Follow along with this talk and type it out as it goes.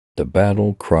The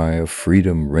battle cry of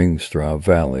freedom rings through our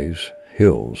valleys,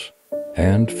 hills,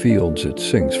 and fields. It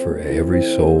sings for every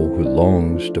soul who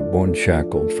longs to be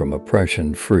unshackled from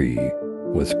oppression free.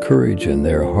 With courage in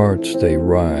their hearts they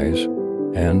rise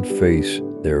and face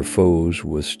their foes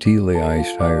with steely eyes,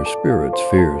 higher spirits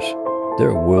fierce,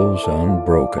 their wills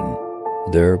unbroken,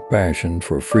 their passion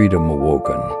for freedom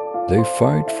awoken. They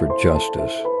fight for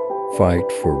justice,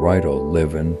 fight for right, or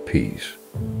live in peace,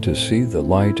 to see the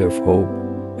light of hope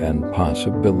and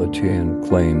possibility and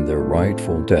claim their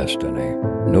rightful destiny.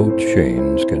 No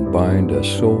chains can bind a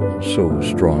soul so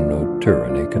strong, no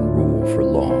tyranny can rule for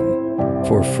long.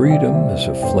 For freedom is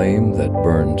a flame that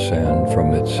burns, and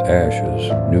from its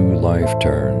ashes new life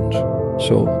turns.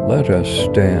 So let us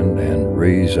stand and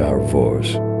raise our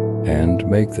voice and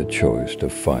make the choice to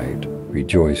fight,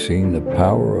 rejoicing the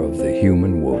power of the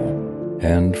human will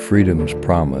and freedom's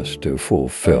promise to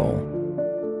fulfill.